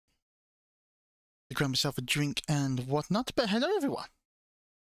to grab myself a drink and whatnot. But hello, everyone.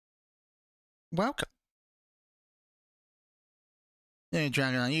 Welcome. Hey,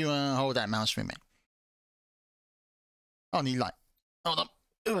 Dragon, you hold that mouse for me. I need light. Hold on.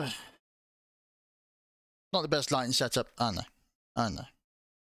 Ugh. Not the best lighting setup. I know. I know.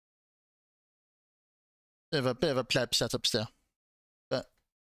 Bit of a pleb setup still. But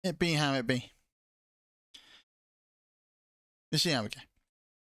it be how it be. You see how we go.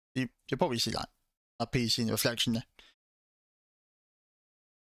 You'll probably see like a PC in the reflection there.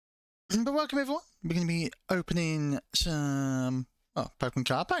 But welcome everyone. We're going to be opening some Pokemon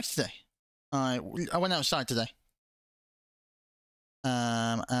card packs today. I went outside today.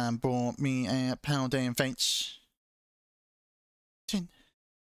 And bought me a Paldean Fates tin.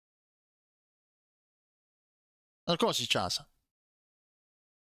 Of course it's Charizard.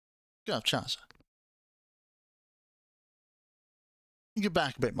 Go Charizard. You get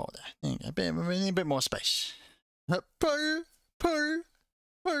back a bit more there. There you go. A bit more space. Purr.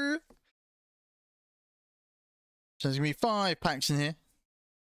 So there's going to be 5 packs in here.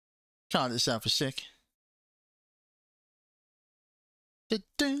 Card itself is sick. Now,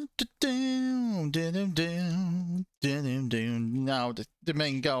 the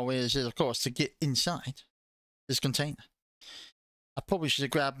main goal is, of course, to get inside this container. I probably should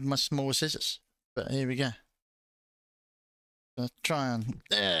have grabbed my small scissors, but here we go. Let's try and...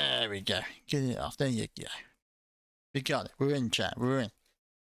 There we go. Get it off. There you go. We got it. We're in, chat. We're in.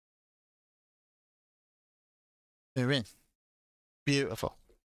 We're in. Beautiful.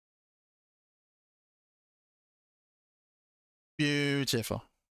 Beautiful.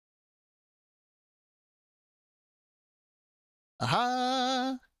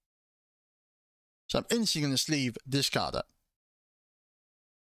 Aha! So I'm instantly going to sleeve this card up.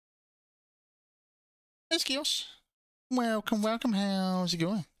 Eskios. Welcome, welcome. How's it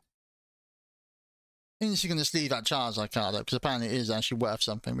going? Instantly going to sleeve that Charizard card up because apparently it is actually worth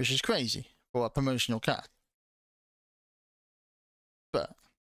something, which is crazy for a promotional card. But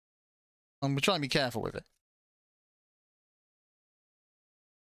I'm trying to be careful with it.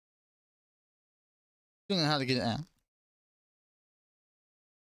 Don't know how to get it out.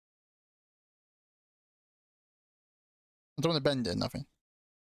 I don't want to bend it or nothing.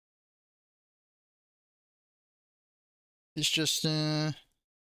 It's just I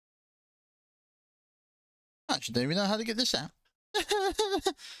actually don't even know how to get this out. I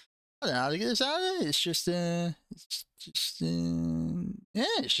don't know how to get this out of it. It's just yeah,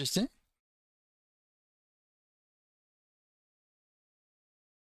 it's just it.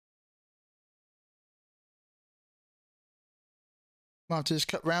 I'll have to just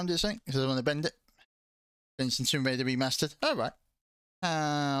cut round this thing because I don't want to bend it. Benson Tomb Raider remastered. Alright.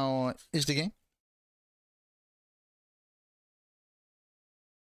 How is the game?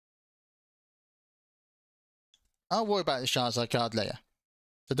 I'll worry about the Charizard card later.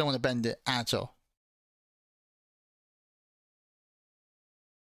 I don't want to bend it at all.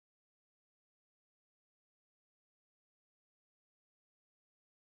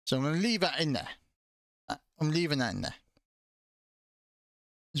 So I'm going to leave that in there. I'm leaving that in there.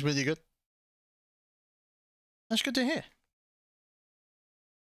 It's really good. That's good to hear.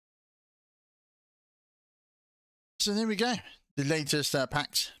 So there we go. The latest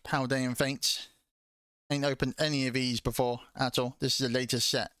packs, Paldean Fates. Ain't opened any of these before at all. This is the latest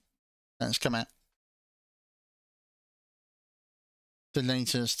set that's come out. The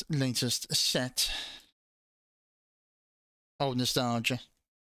latest set. Old nostalgia.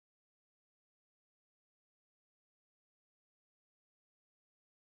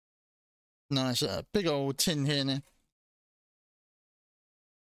 Nice, big old tin here now.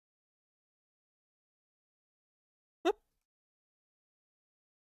 Whoop.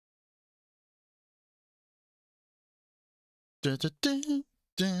 Dun, dun, dun,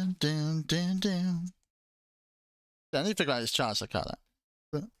 dun, dun, dun, dun. I need to figure out this Charizard card out.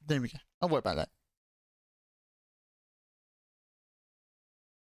 But there we go. I'll worry about that.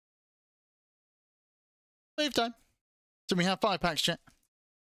 Save time. So we have 5 packs, chat.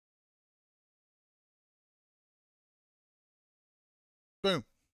 Boom.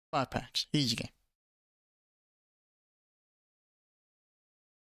 5 packs. Easy game.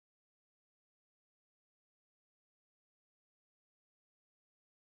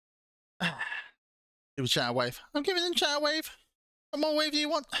 It was Shadow Wave. I'm giving them Shadow Wave. What more wave do you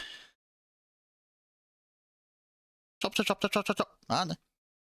want? Chop, chop, chop, chop, chop, chop, chop. I know.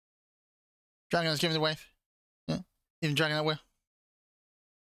 Dragon's giving the wave. Yeah. Even Dragon that will.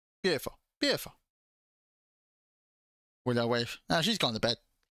 Beautiful. Beautiful. Willow Wave. Ah, she's gone to bed.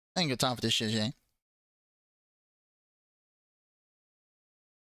 Ain't got time for this shit, she ain't.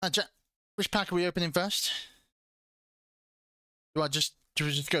 Chat. Which pack are we opening first? Do I just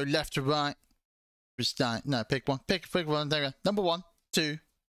go left to right? Just no, pick one. Pick one. There we go. Number 1, 2,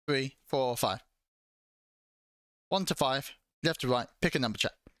 3, 4, 5. 1 to 5, left to right. Pick a number,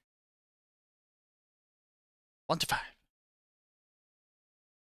 chat. 1 to 5.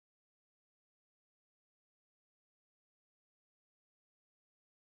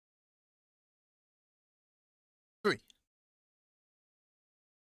 Three.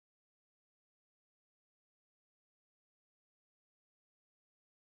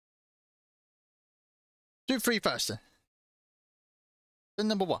 Do 3 first then. Then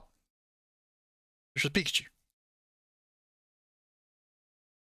number 1. Which was Pikachu.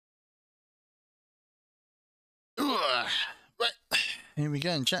 Ugh. Right. Here we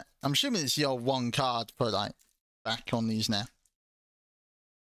go in chat. I'm assuming it's the old 1 card put like back on these now.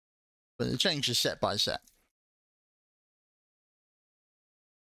 But it changes set by set.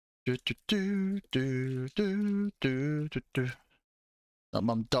 Not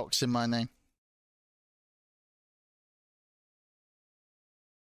mum doxing my name.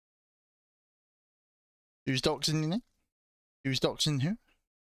 Who's doxing your name? Who's doxing who?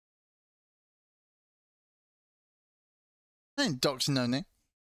 I ain't doxing no name.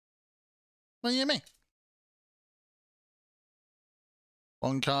 What do you mean?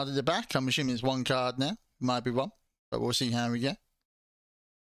 1 card at the back. I'm assuming it's 1 card now. Might be wrong, but we'll see how we get.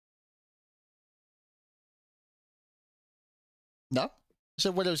 No?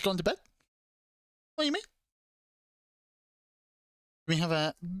 So Willow's gone to bed? What do you mean? We have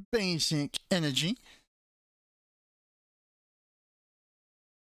a basic energy.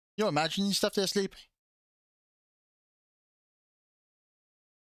 You're imagining stuff they're sleeping.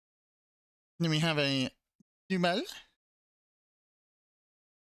 Then we have a Numel.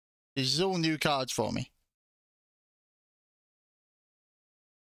 This is all new cards for me.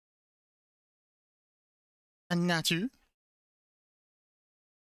 A Natu.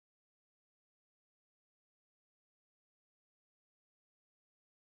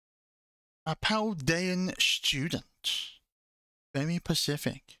 A Paldean student. Very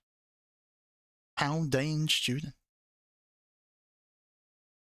Pacific. Paldean student.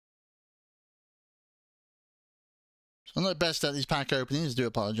 So I'm not best at these pack openings, do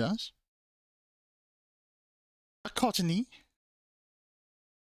apologize. A Cottony.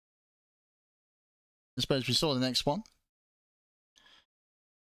 I suppose we saw the next one.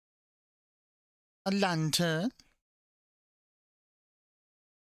 A Lantern.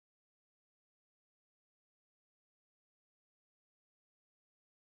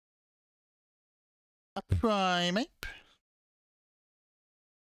 A Primeape.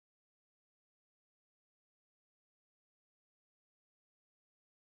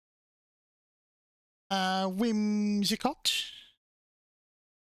 A Whimsicott.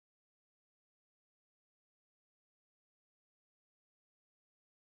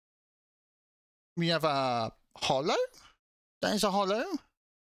 We have a Hollow. That is a Hollow.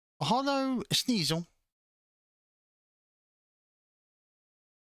 A Hollow Sneasel.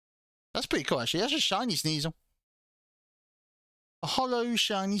 That's pretty cool, actually. That's a shiny Sneasel. A Hollow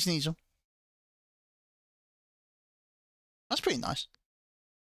shiny Sneasel. That's pretty nice.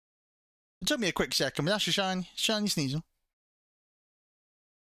 It took me a quick second, but that's a shiny Sneasel.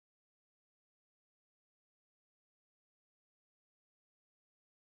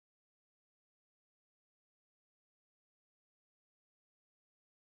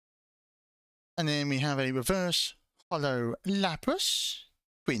 And then we have a reverse Hollow Lapras.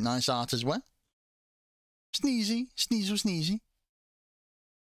 Pretty nice art as well. Sneezy, Sneasel, Sneezy.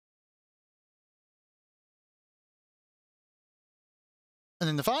 And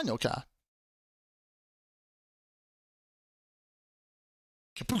then the final card.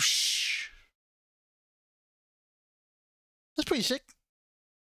 Kaboosh. That's pretty sick.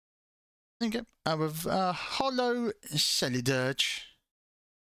 Okay. With Hollow Celidirge.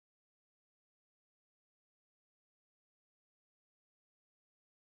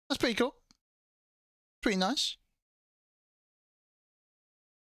 That's pretty cool. Pretty nice.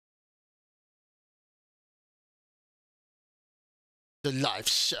 The life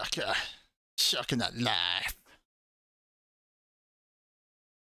sucker. Sucking that life.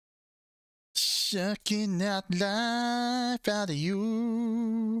 Sucking that life out of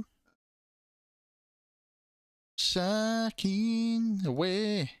you. Sucking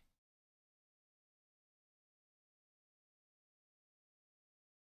away.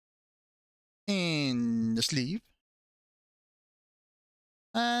 In the sleeve.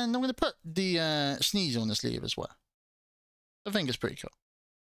 And I'm going to put the sneeze on the sleeve as well. I think it's pretty cool.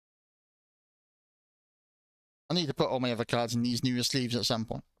 I need to put all my other cards in these newer sleeves at some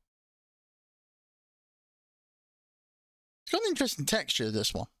point. It's got an interesting texture,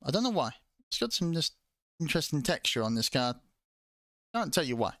 this one. I don't know why. It's got some just interesting texture on this card. Can't tell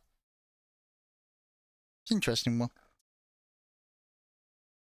you why. It's an interesting one.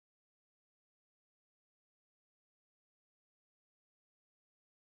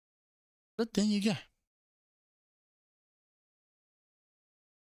 But there you go.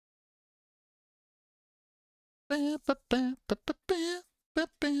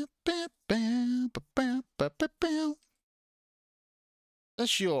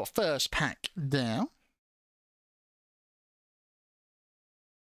 That's your first pack down.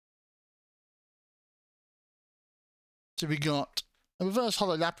 So we got a reverse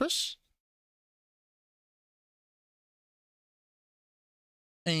holo Lapras,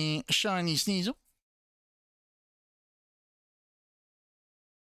 a shiny Sneasel,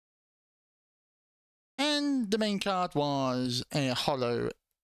 and the main card was a holo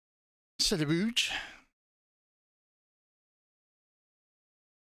Celebuge.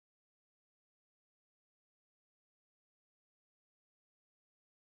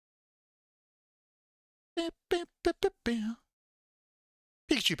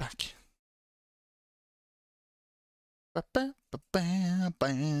 Pikachu pack.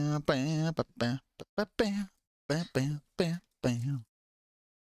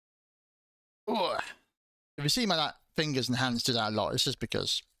 Ooh. If you see my like, fingers and hands do that a lot, it's just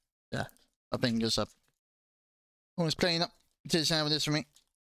because, yeah, my fingers are always playing up to the sound of this for me.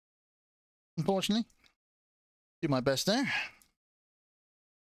 Unfortunately, do my best there.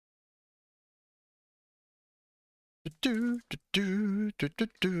 Come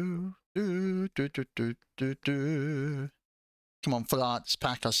on, full arts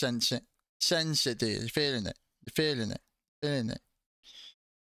pack, I sense it. Sense it, dude. You're feeling it. You're feeling it. Feeling it.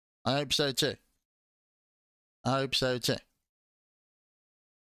 I hope so too. I hope so too.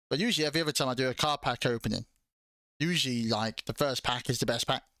 But usually every other time I do a card pack opening, usually like the first pack is the best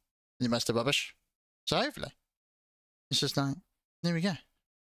pack and the rest are rubbish. So hopefully it's just like, there we go.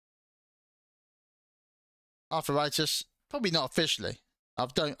 Arthritis, probably not officially.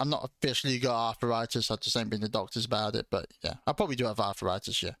 I'm not officially got arthritis. I just ain't been to the doctors about it, but yeah, I probably do have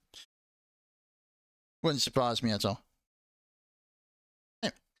arthritis. Yeah, wouldn't surprise me at all.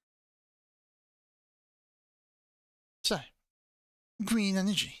 Anyway. So, green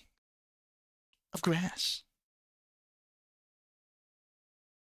energy of grass.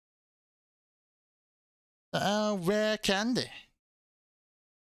 Rare candy.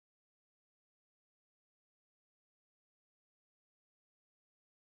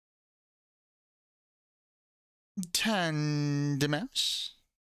 Tandemouse.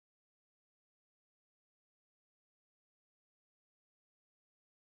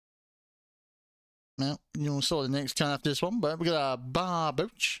 Well, you'll saw the next card after this one, but we got a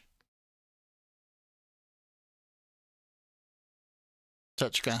Barboach.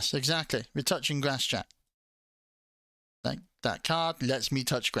 Touch grass, exactly. We're touching grass, chat. That card lets me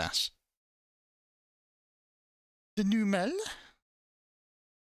touch grass. The Numel.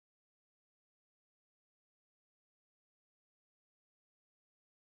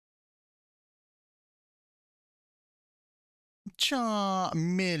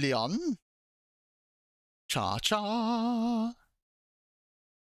 Charmeleon. Cha-cha.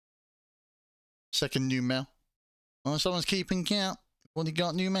 Second Numel. Oh, someone's keeping count. Only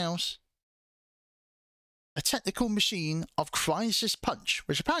got Numels. A technical machine of Crisis Punch,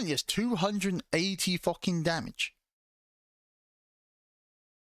 which apparently has 280 fucking damage.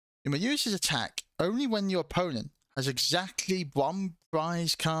 You may use his attack only when your opponent has exactly one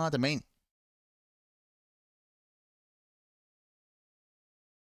prize card remaining.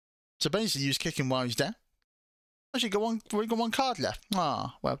 So basically, use kicking while he's down. Actually, we got one card left.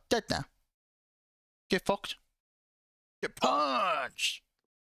 Ah, well, dead now. Get fucked. Get punched.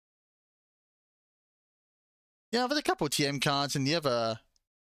 Yeah, I've had a couple of TM cards in the other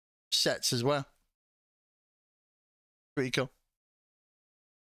sets as well. Pretty cool.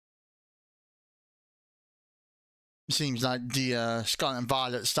 Seems like the Scarlet and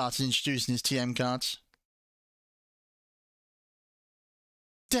Violet started introducing his TM cards.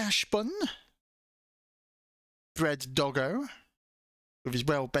 Dash Bun. Bread Doggo. With his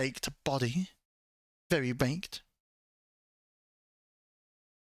well-baked body. Very baked.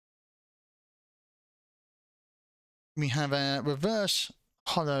 We have a reverse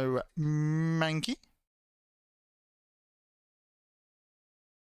holo Mankey.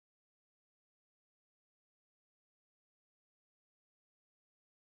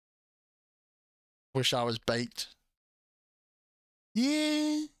 Wish I was baked.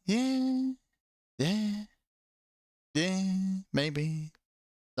 Yeah, maybe.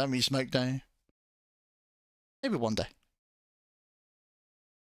 Don't really smoke though. Maybe one day.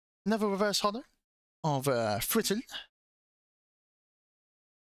 Another reverse holo of Frittle.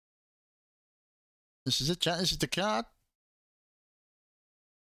 This is it, chat. This is the card.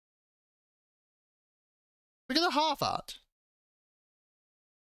 We got a half art.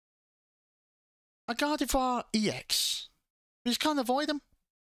 A Gardevoir EX. We just can't avoid them.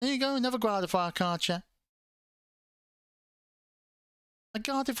 There you go, another Gardevoir card, chat. A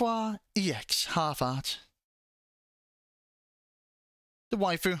Gardevoir EX half art. The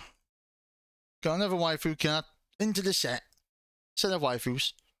waifu. Got another waifu card into the set. Set of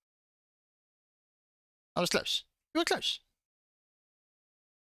waifus. I was close. You were close.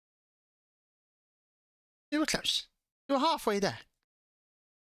 You were close. You were halfway there.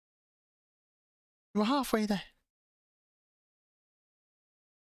 You were halfway there.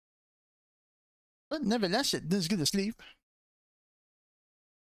 But nevertheless, it is good to sleep.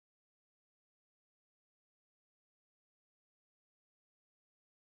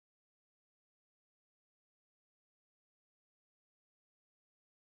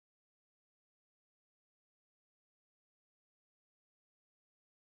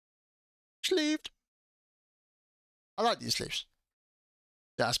 Sleeved. I like these sleeves.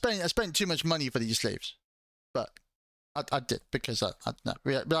 Yeah, I spent too much money for these sleeves, but I did because no,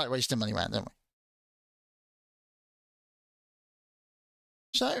 we like wasting money around, don't we?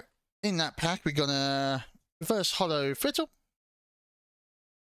 So in that pack we got a reverse holo Frittle,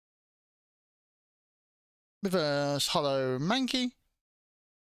 reverse holo Mankey,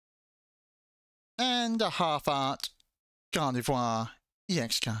 and a half art Gardevoir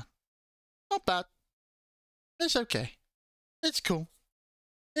EX card. Not bad. It's okay. It's cool.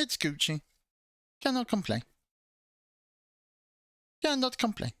 It's Gucci. Cannot complain. Cannot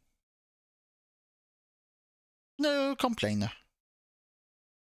complain. No complainer.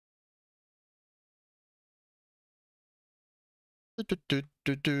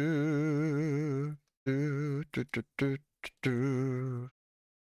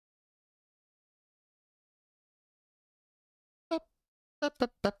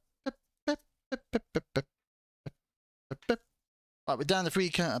 Right, we're down to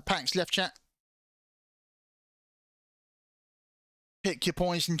 3 packs left, chat. Pick your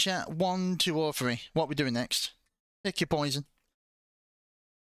poison, chat. 1, 2, or 3. What are we doing next? Pick your poison.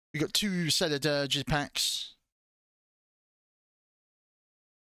 We got 2 set of Dirges packs.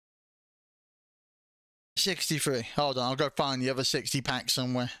 63. Hold on, I'll go find the other 60 packs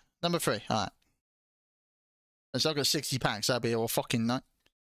somewhere. Number 3. Alright. So I've got 60 packs. That'll be all fucking night.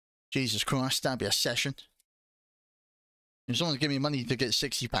 Jesus Christ, that'd be a session. If someone's giving me money to get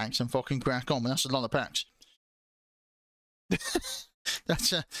 60 packs and fucking crack on, but that's a lot of packs.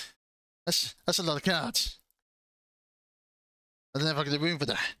 that's a lot of cards. I don't know if I got the room for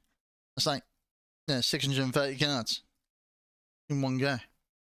that. That's like, yeah, 630 cards in one go.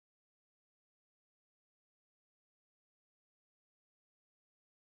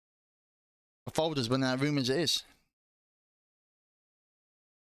 The folders when that room as it is.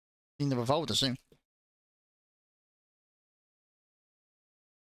 Need a folder soon.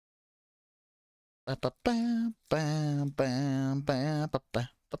 Bam bam bam bam bam bam bam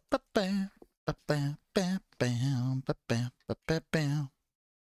bam bam bam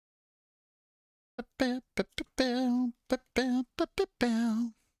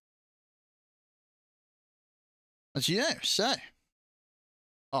bam. That's you. So,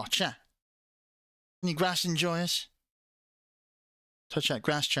 oh chat. Any grass enjoyers? Touch that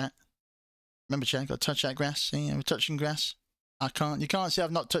grass, chat. Remember, chat, got to touch that grass. See, we're touching grass. I can't. You can't say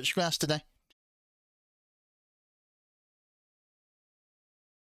I've not touched grass today.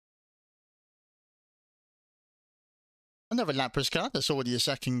 Another Lapras card. That's already a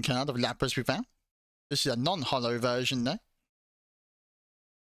second card of Lapras we found. This is a non-holo version, though.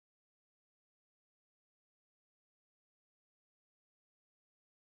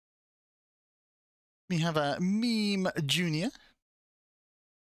 We have a Meme Junior.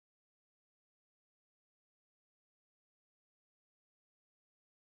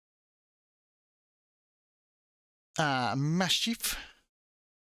 Mischief.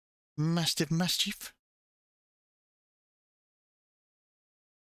 Mischief.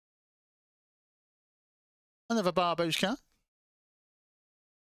 Another Barbo's card.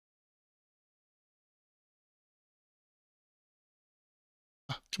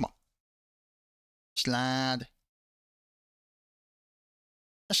 Oh, come on. Slide.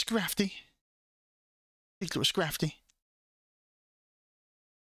 A Scrafty. Big little Scrafty.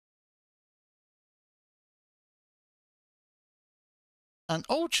 An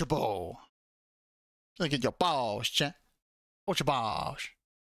Ultra Ball. Look at your balls, chat. Ultra Balls.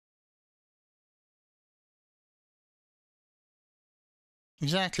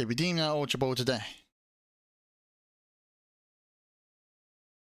 Exactly, redeem that Ultra Ball today.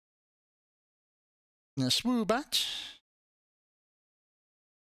 And a Swoobat.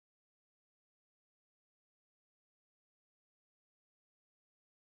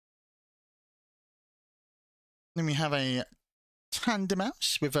 Then we have a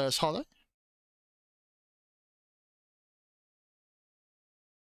Tandemaus, reverse holo.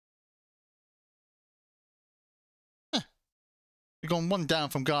 We've gone one down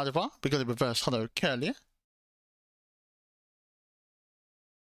from Gardevoir. We've got a reverse holo Curlier.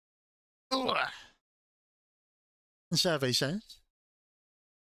 Ugh. The survey says.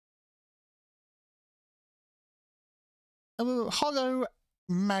 A holo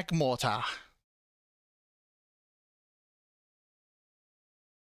Magmortar.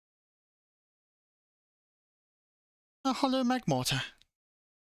 A holo Magmortar.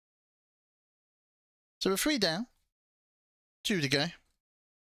 So we're 3 down. 2 to go.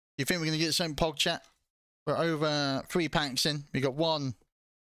 You think we're going to get some Pog Chat? We're over 3 packs in. We got one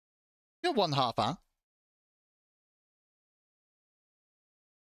half hour.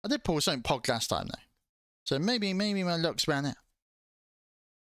 I did pull something Pog last time though. So maybe my luck's ran out.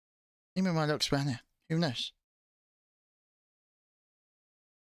 Maybe my luck's ran out. Who knows?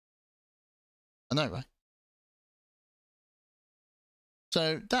 I know, right?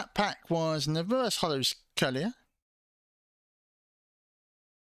 So that pack was an reverse holo Curlier.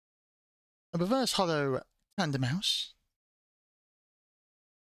 A reverse holo Tandemaus.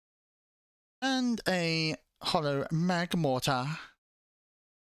 And a holo Magmortar.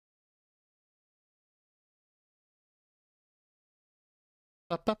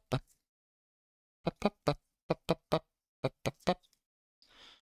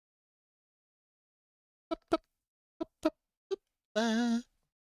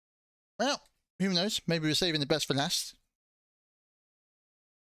 Well, who knows? Maybe we're saving the best for last.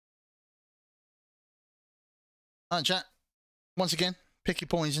 Alright, chat. Once again, pick your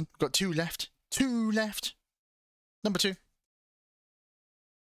poison. Got 2 left. 2 left. Number 2.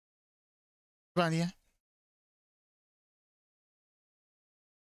 Paldean.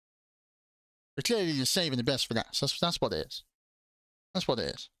 We're clearly just saving the best for last. That's what it is. That's what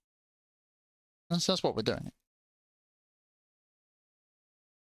it is. That's what we're doing.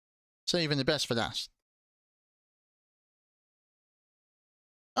 Saving the best for last.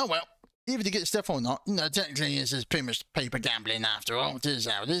 Oh well. Either to get stuff or not, you know, technically this is pretty much paper gambling after all. It is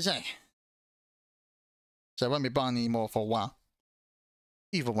how it is, eh? So I won't be buying any more for a while.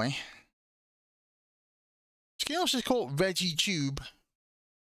 Either way. Something else is called Reggie Tube.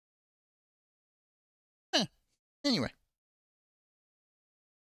 Anyway.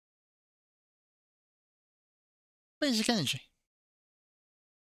 Basic energy.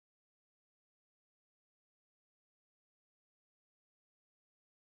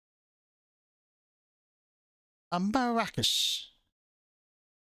 A Maracas.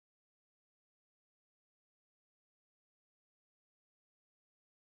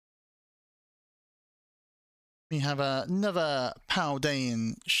 We have another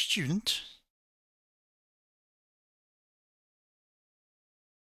Paldean student.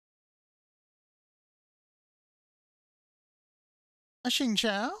 A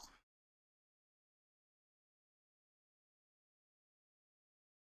Xingqiao.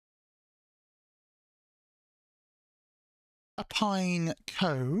 A Pine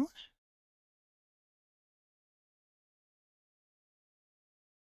Co.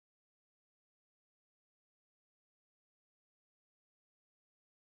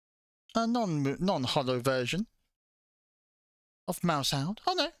 A non-holo version of Mousehound.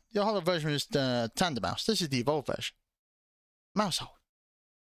 Oh no, the holo version is the Tandemaus. This is the evolved version. Mousehold.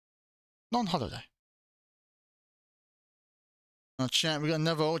 Non-holo though. Oh chat, we got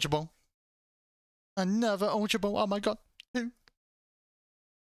another Ultra Ball. Another Ultra Ball. Oh my god. 2.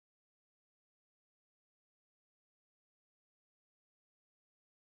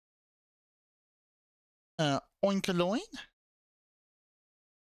 Oinkoloin.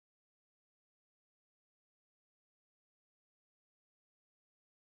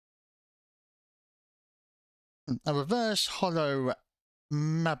 A reverse holo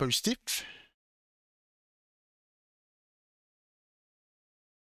Mabostiff.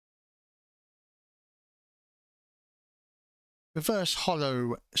 Reverse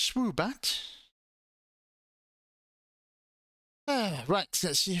holo Swoobat. Right,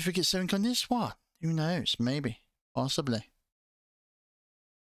 let's see if we get something on this one. Who knows? Maybe. Possibly.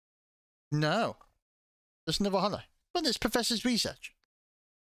 No. There's another holo. But it's Professor's research.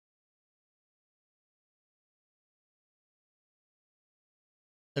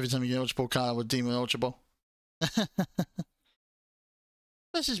 Every time you get an Ultra Ball card, I would deem an Ultra Ball.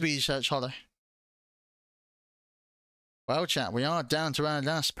 This is Research Hollow. Well, chat, we are down to our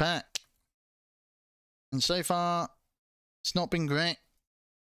last pack. And so far, it's not been great.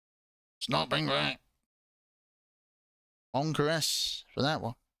 It's not been great. On caress for that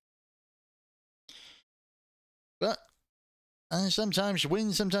one. But, sometimes you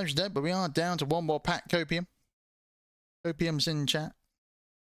win, sometimes you don't, but we are down to one more pack, Copium. Copium's in chat.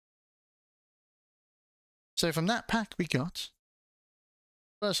 So from that pack we got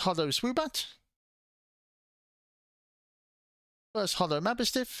first Hollow Swoobat, first Hollow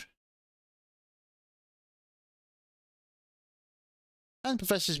Mabistiff, and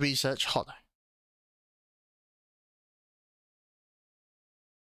Professor's Research Hollow.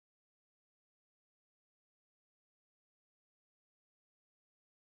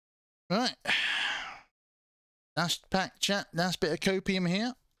 Right. Last pack, chat. Last bit of Copium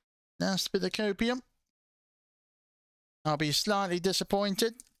here. Last bit of Copium. I'll be slightly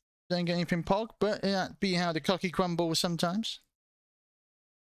disappointed. Don't get anything pog, but that'd be how the cookie crumbles sometimes.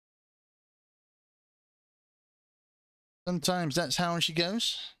 Sometimes that's how she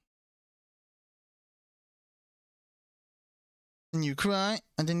goes. And you cry,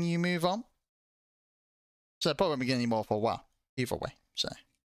 and then you move on. So I probably won't get any more for a while. Either way, so.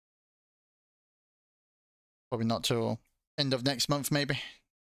 Probably not till end of next month, maybe.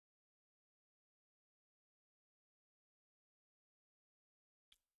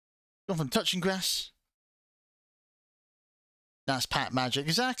 Gone from Touching Grass. Last pack magic,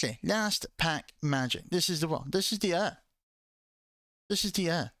 exactly. Last pack magic. This is the one. This is the air. This is the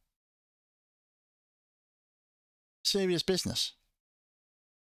air. Serious business.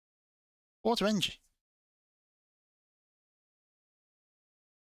 Water energy.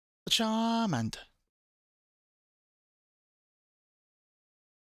 The Charmander.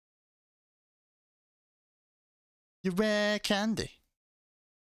 Your rare candy.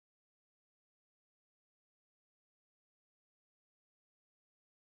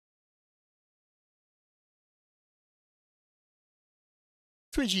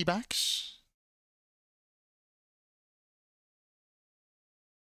 Three G-backs.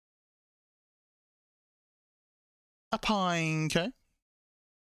 A Pineco.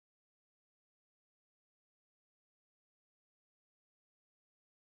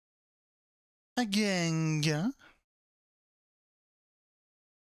 A Gengar.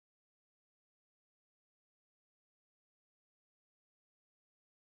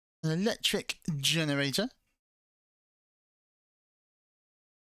 An electric generator.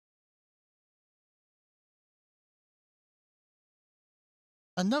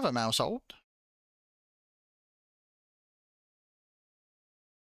 Another Mousehold.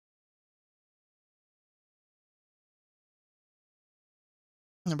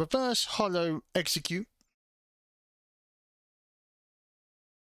 And a reverse hollow execute.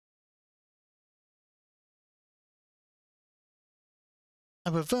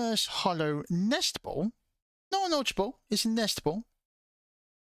 A reverse hollow nest ball. Not an ultra ball, it's a nest ball.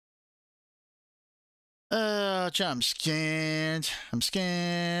 I'm scared. I'm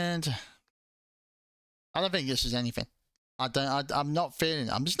scared. I don't think this is anything. I'm not feeling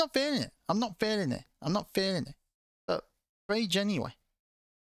it. I'm just not feeling it. I'm not feeling it. I'm not feeling it. But rage anyway.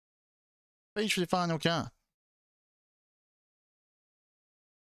 Rage for the final card.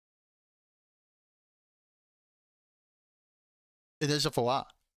 It is a full art.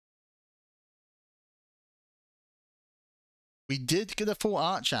 We did get a full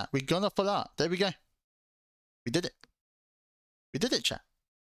art, chat. We got a full art. There we go. We did it. We did it, chat.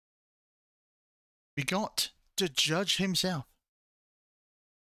 We got the judge himself.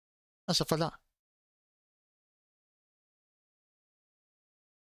 That's a full art.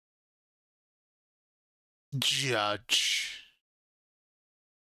 Judge.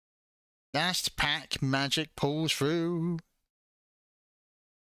 Last pack magic pulls through.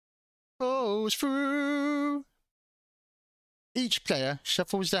 Pulls through. Each player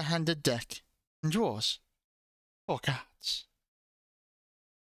shuffles their handed deck and draws 4 cards.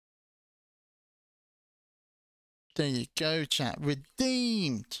 There you go, chat.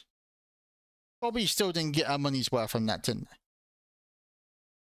 Redeemed. Probably still didn't get our money's worth from that, didn't they?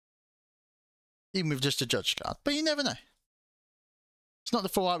 Even with just a judge card. But you never know. It's not the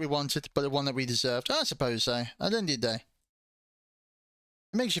full art we wanted, but the one that we deserved. I suppose so. At the end of the day.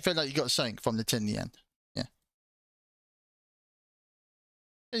 It makes you feel like you got something from the tin in the end. Yeah.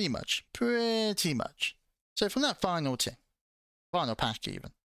 Pretty much. Pretty much. So from that final tin, final pack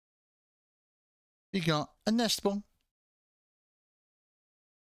even, we got a nest ball,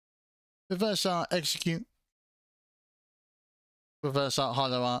 reverse art execute, reverse art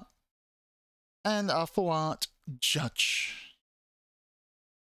hollow art, and our full art judge.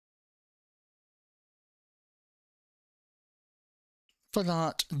 For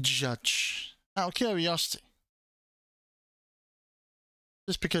that judge. Out of curiosity.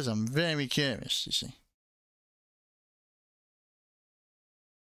 Just because I'm very curious, you see.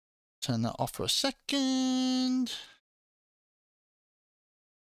 Turn that off for a second.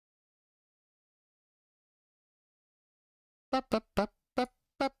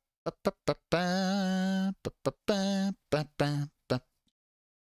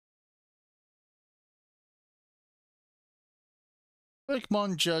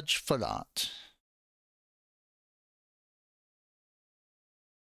 Pokemon Judge for that.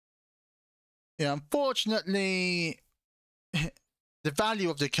 Yeah, unfortunately, the value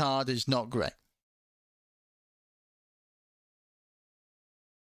of the card is not great.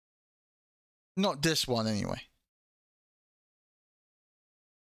 Not this one, anyway.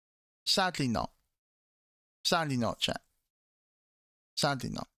 Sadly not. Sadly not, chat. Sadly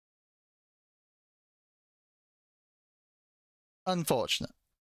not. Unfortunate.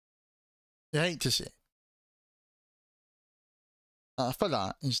 You hate to see it. For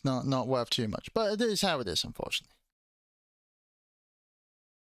that, it's not worth too much. But it is how it is, unfortunately.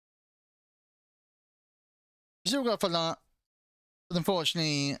 Still got for that. But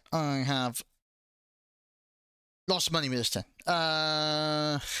unfortunately, I have lost money with this 10.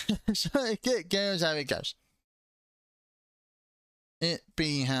 So it goes how it goes. It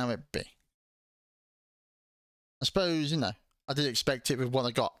be how it be. I suppose, you know, I did expect it with what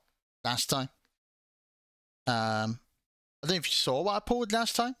I got last time. I don't know if you saw what I pulled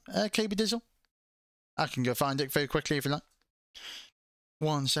last time, KB Dizzle. I can go find it very quickly if you like.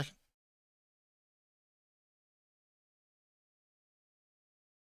 1 second.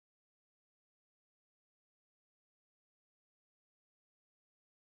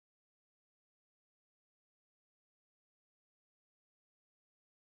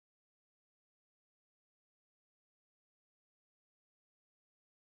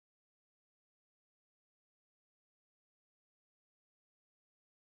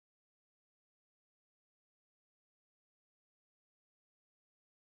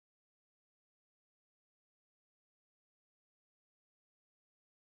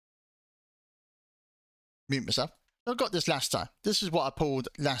 Mute myself. I got this last time. This is what I pulled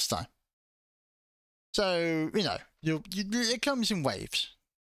last time. So, you know, it comes in waves.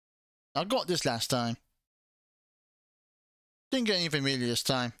 I got this last time. Didn't get anything really this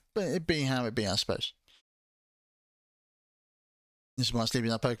time, but it be how it be, I suppose. This is why I'm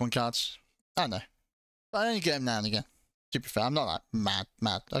sleeping on Pokemon cards. I know. But I only get them now and again. To be fair, I'm not like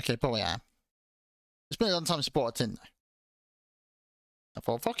mad. Okay, probably I am. It's been a long time since I bought a tin, though. I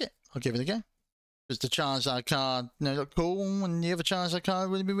thought, fuck it. I'll give it a go. Because the Charizard card, you know, looked cool, and the other Charizard card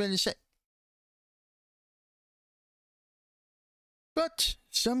would be really sick. But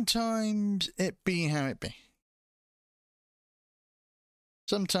sometimes it be how it be.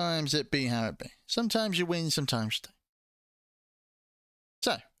 Sometimes it be how it be. Sometimes you win, sometimes you don't.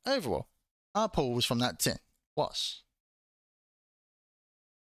 So, overall, our pulls from that tin was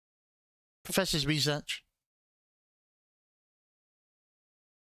Professor's Research,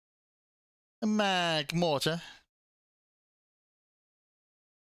 a Magmortar,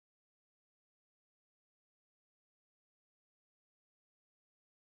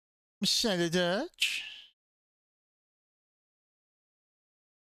 Charizard,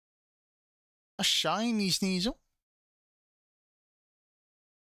 a shiny Sneasel.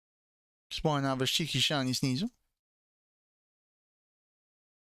 Because why not have a cheeky shiny Sneasel?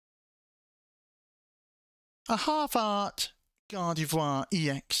 A half art Gardevoir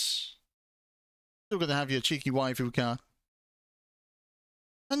EX. Still got to have your cheeky waifu card.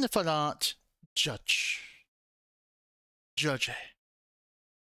 And the full art Judge.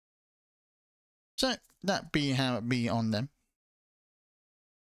 So that be how it be on them.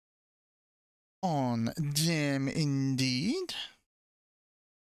 On them indeed.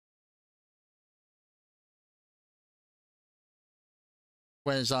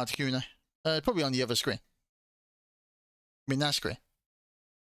 Where's Articuno? Probably on the other screen. I mean, that screen.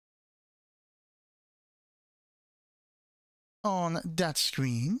 On that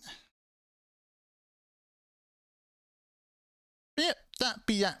screen. But yeah, that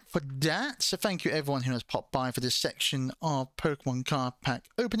be that for that. So thank you everyone who has popped by for this section of Pokemon card pack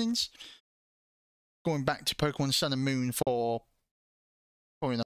openings. Going back to Pokemon Sun and Moon for